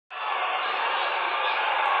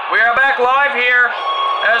We are back live here,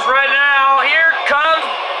 as right now, here comes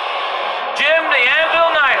Jim the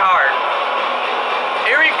Anvil Neidhart.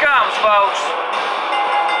 Here he comes, folks.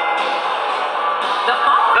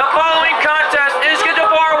 The following contest is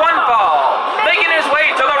scheduled for one fall, making his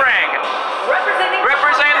way to the ring.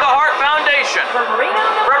 Representing the Hart Foundation from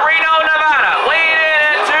Reno, Nevada, weighing in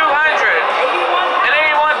at 281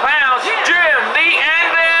 pounds, Jim the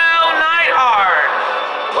Anvil Neidhart.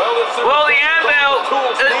 Well, the Anvil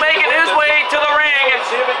is making his way to the ring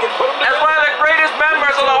as one of the greatest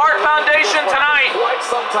members of the Hart Foundation tonight.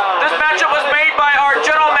 This matchup was made by our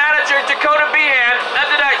general manager, Dakota Behan,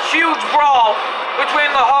 after that huge brawl between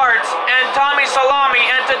the Harts and Tommy Salami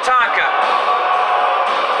and Tatanka.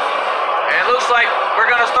 And it looks like we're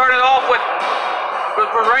going to start it off with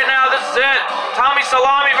right now, this is it. Tommy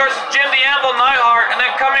Salami versus Jim the Anvil Neidhart. And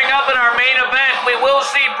then coming up in our main event, we will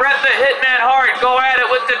see Bret the Hitman Hart go at it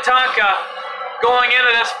with Tatanka going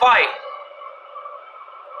into this fight.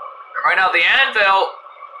 And right now, the Anvil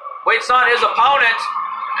waits on his opponent.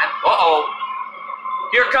 And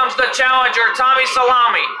here comes the challenger, Tommy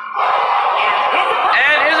Salami.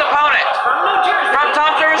 And his opponent from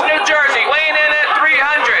Toms River, New Jersey, weighing in at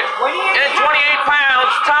 328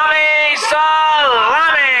 pounds, Tommy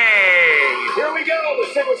Salami. Here we go,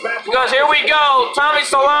 the singles match. Because here we go, Tommy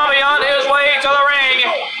Salami on his way to the ring.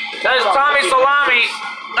 That is Tommy Salami,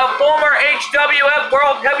 a former HWF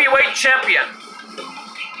World Heavyweight Champion.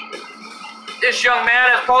 This young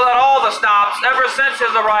man has pulled out all the stops ever since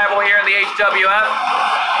his arrival here in the HWF.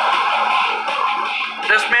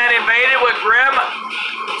 This man invaded with Grim,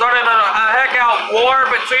 started a heck-out war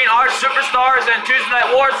between our superstars and Tuesday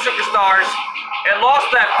Night War superstars, and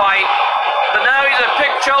lost that fight. But now he's a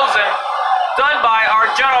pick chosen, done by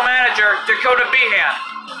our general manager, Dakota Behan.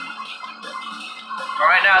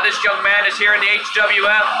 Right now, this young man is here in the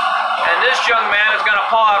HWF, and this young man is going to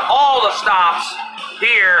pull out all the stops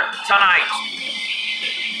here tonight.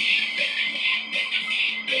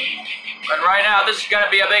 And right now, this is going to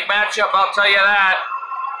be a big matchup, I'll tell you that.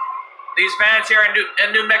 These fans here in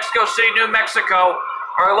New Mexico City, New Mexico,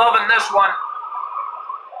 are loving this one.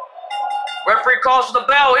 Referee calls the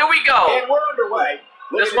bell. Here we go. And we're underway.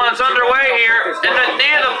 This one's underway here. And the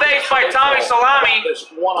knee to the face by Tommy Salami.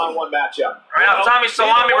 This one-on-one matchup. Right now, Tommy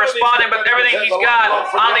Salami responding with everything he's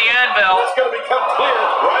got on the Anvil. It's going to become clear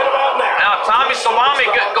right about now. Now, Tommy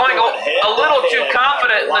Salami going a little too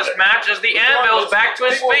confident in this match as the Anvil is back to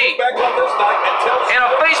his feet. And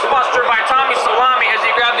a face buster by Tommy Salami as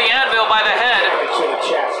he grabbed the Anvil by the head.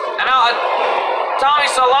 And now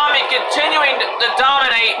Tommy Salami continuing to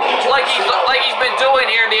dominate like he's been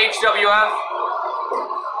doing here in the HWF.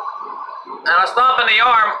 And a stomp in the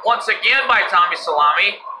arm once again by Tommy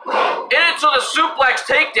Salami. Into the suplex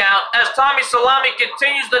takedown as Tommy Salami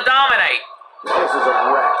continues to dominate. This is a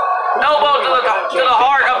wreck. Elbow to the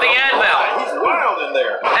heart of the Anvil. He's wild in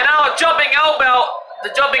there. And now a jumping elbow,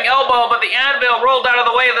 but the Anvil rolled out of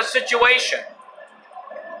the way of the situation.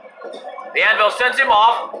 The Anvil sends him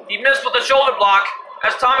off. He missed with the shoulder block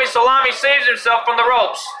as Tommy Salami saves himself from the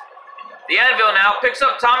ropes. The Anvil now picks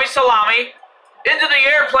up Tommy Salami into the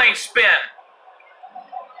airplane spin.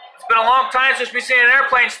 It's been a long time since we've seen an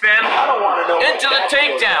airplane spin. I don't want to know into the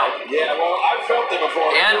takedown. Yeah, well, I've felt it before.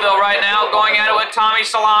 The Anvil right now going at it with Tommy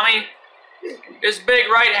Salami. His big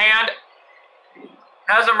right hand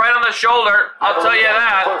has him right on the shoulder. I'll tell you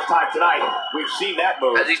that. First time tonight we've seen that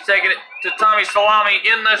move. As he's taking it to Tommy Salami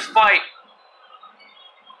in this fight.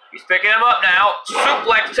 He's picking him up now.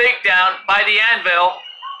 Suplex takedown by the Anvil.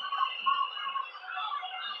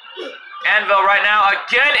 Anvil right now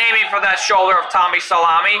again aiming for that shoulder of Tommy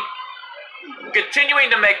Salami.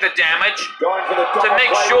 Continuing to make the damage to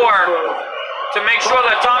make sure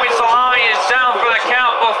that Tommy Salami is down for the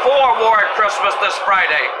count before War at Christmas this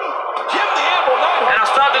Friday. And a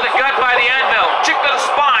stop to the gut by the Anvil. Kick to the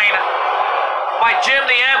spine by Jim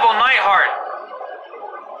the Anvil Neidhart.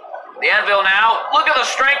 The Anvil now, look at the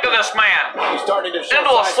strength of this man. He's starting to show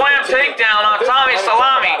into a slam takedown on Tommy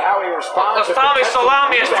Salami. Because Tommy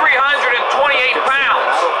Salami is 328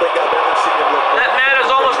 pounds. That man is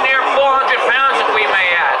almost near 400 pounds, if we may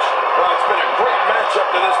add. Well, it's been a great matchup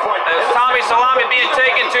to this point. As Tommy Salami being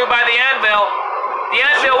taken to by the Anvil. The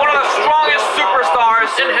Anvil, one of the strongest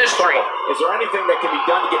superstars in history. Is there anything that can be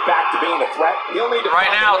done to get back to being a threat? He'll need to right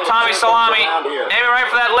now, Tommy Salami aiming right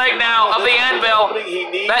for that leg now of the Anvil.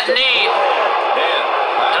 That knee.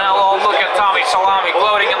 And now we'll look at Tommy Salami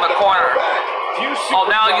gloating in the corner. Oh,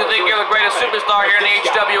 now you think you're the greatest superstar here in the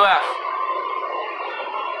HWF.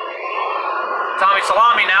 Tommy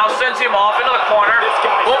Salami now sends him off into the corner.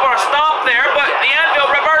 Over a stop there, but the Anvil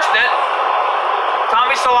reversed it. Tommy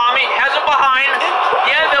Tommy Salami has it behind.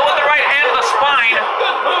 The Anvil with the right hand to the spine.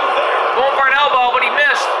 Going for an elbow, but he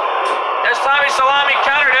missed. As Tommy Salami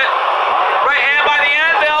countered it. Right hand by the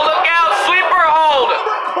Anvil. Look out. Sweeper hold.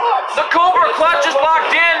 The Cobra Clutch is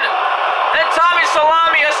locked in. And Tommy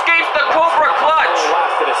Salami escapes the Cobra Clutch.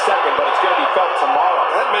 Lasted a second, but it's going to be felt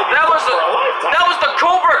tomorrow. That was the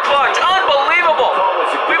Cobra Clutch. Unbelievable.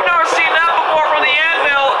 We've never seen that before from the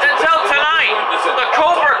Anvil until tonight. The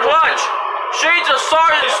Cobra Clutch. Shades of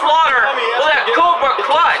Sergeant Slaughter with that Cobra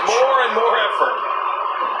Clutch. More and more effort.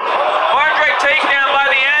 Andre takedown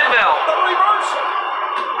by the Anvil. The reversal.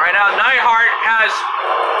 Right now, Neidhart has...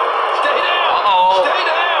 Stay down. Uh-oh. Stay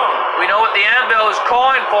down. We know what the Anvil is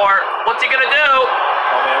calling for. What's he going to do?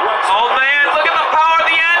 Oh, man, look at the power of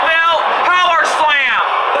the Anvil. Power slam.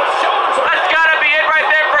 That's got to be it right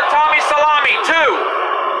there for Tommy Salami, too.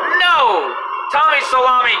 No. Tommy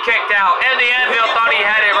Salami kicked out, and the Anvil thought he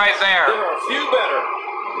had it right there. There are a few better.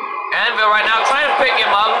 Anvil right now trying to pick him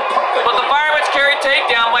up, but the fireman's carry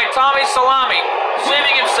takedown by Tommy Salami.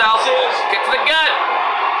 Saving himself. Kick to the gut.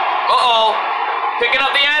 Uh-oh. Picking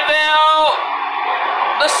up the Anvil.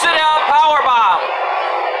 The sit-out powerbomb.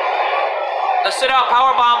 The sit-out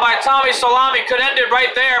powerbomb by Tommy Salami could end it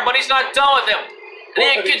right there, but he's not done with him.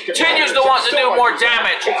 And he continues to want to do more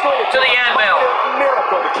damage to the Anvil.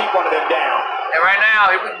 Miracle to keep one of them down. And right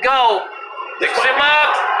now, here we go. Picks him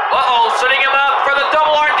up. Uh-oh, setting him up for the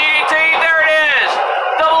double arm DDT. There it is.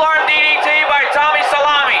 Double arm DDT by Tommy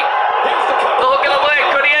Salami. Look at the leg.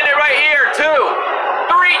 Could he end it right here? 2,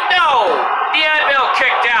 3. No. The Anvil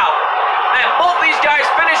kicked out. And both these guys'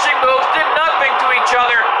 finishing moves did nothing to each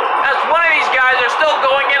other, as one of these guys are still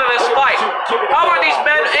going into this fight. How are these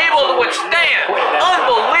men able to withstand?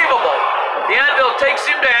 Unbelievable. The Anvil takes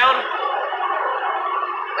him down.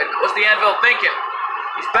 And what's the Anvil thinking?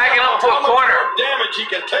 He's backing up to a corner. How much more damage he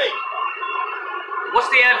can take? What's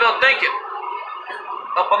the Anvil thinking?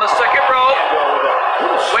 Up on the second rope.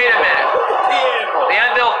 Wait a minute. The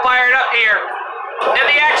Anvil fired up here. And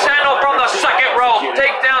the axe handle from the second rope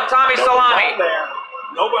takes down Tommy Salami.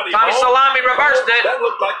 Tommy Salami reversed it. That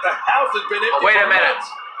looked like the house has been empty. Wait a minute.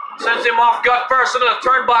 Sends him off gut first into the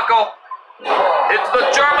turnbuckle. It's the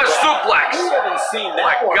German suplex. We haven't seen that.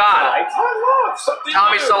 My God.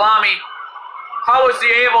 Tommy Salami. How is he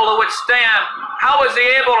able to withstand? How is he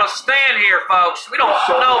able to stand here, folks? We don't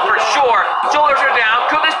know for sure. Shoulders are down.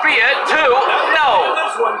 Could this be it? 2. No.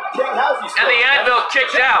 And the Anvil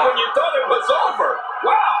kicked out. When you thought it was over.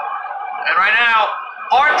 Wow. And right now,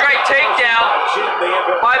 Andre takedown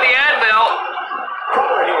by the Anvil.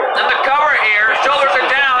 And the cover here. Shoulders are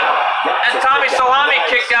down. And Tommy Salami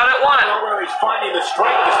kicked out at 1.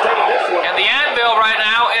 And the Anvil right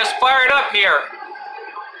now is fired up here.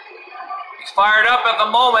 He's fired up at the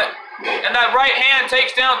moment. And that right hand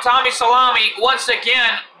takes down Tommy Salami once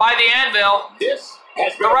again by the Anvil.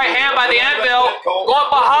 The right hand by the Anvil going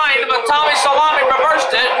behind, but Tommy Salami reversed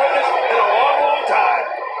it.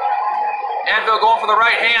 Anvil going for the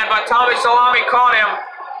right hand, but Tommy Salami caught him.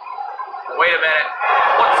 Wait a minute.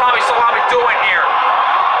 What's Tommy Salami doing here?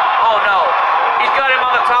 Oh no. He's got him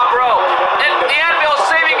on the top rope. And the Anvil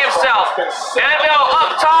saving himself. Anvil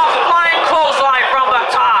up top, flying clothesline from the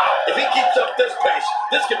top. If he keeps up this pace,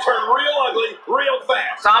 this could turn real ugly real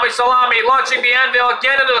fast. Tommy Salami launching the Anvil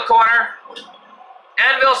again into the corner.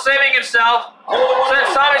 Anvil saving himself.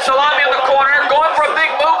 Sends Tommy Salami in the corner. Going for a big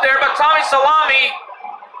move there, but Tommy Salami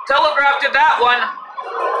telegraphed it that one.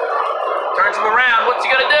 Turns him around. What's he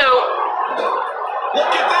going to do?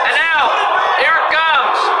 And now, here it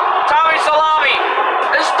comes. Tommy Salami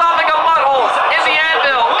is stopping a mud hole in the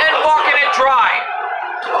Anvil and walking it dry.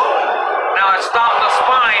 Now it's stopping the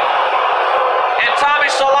spine. And Tommy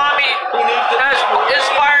Salami is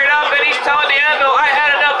fired up and he's telling the Anvil, I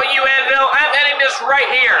had enough of you, Anvil. I'm ending this right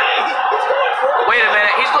here. Wait a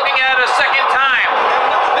minute. He's looking at it a second time.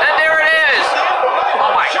 And there it is.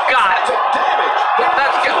 Oh my God.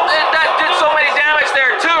 That did so many damage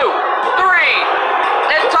there. 2, 3.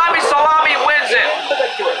 And Tommy Salami wins it.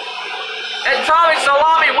 And Tommy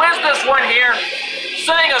Salami wins this one here,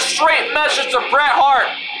 sending a straight message to Bret Hart.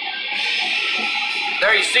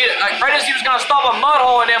 There you see it. Right as he was going to stop a mud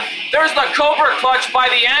hole in him, there's the Cobra Clutch by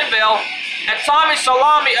the Anvil. And Tommy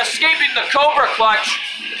Salami escaping the Cobra Clutch.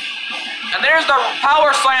 And there's the power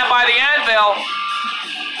slam by the Anvil.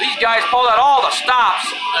 These guys pulled out all the stops.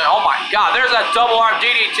 And oh my God, there's that double arm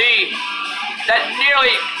DDT that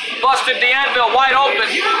nearly busted the Anvil wide open.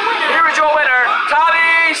 Here is your winner,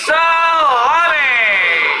 Tommy Salami.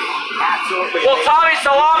 We'll Tommy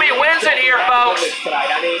Salami wins it here, folks.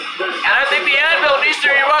 And I think the Anvil needs to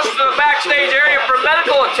be rushed to the backstage area for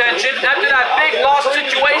medical attention after that big loss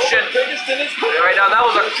situation. Right now, that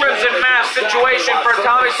was a Crimson Mask situation for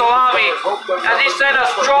Tommy Salami as he sent a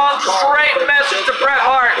strong, straight message to Bret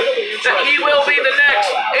Hart that he will be the next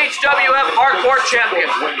HWF Hardcore Champion.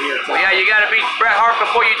 Well, yeah, you got to beat Bret Hart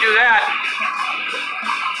before you do that.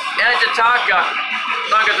 And Tatanka,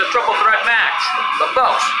 the triple threat match. But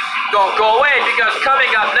folks, don't go away because coming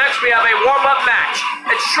up next we have a warm-up match.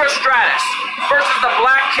 It's Trish Stratus versus the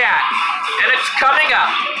Black Cat. And it's coming up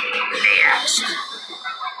next.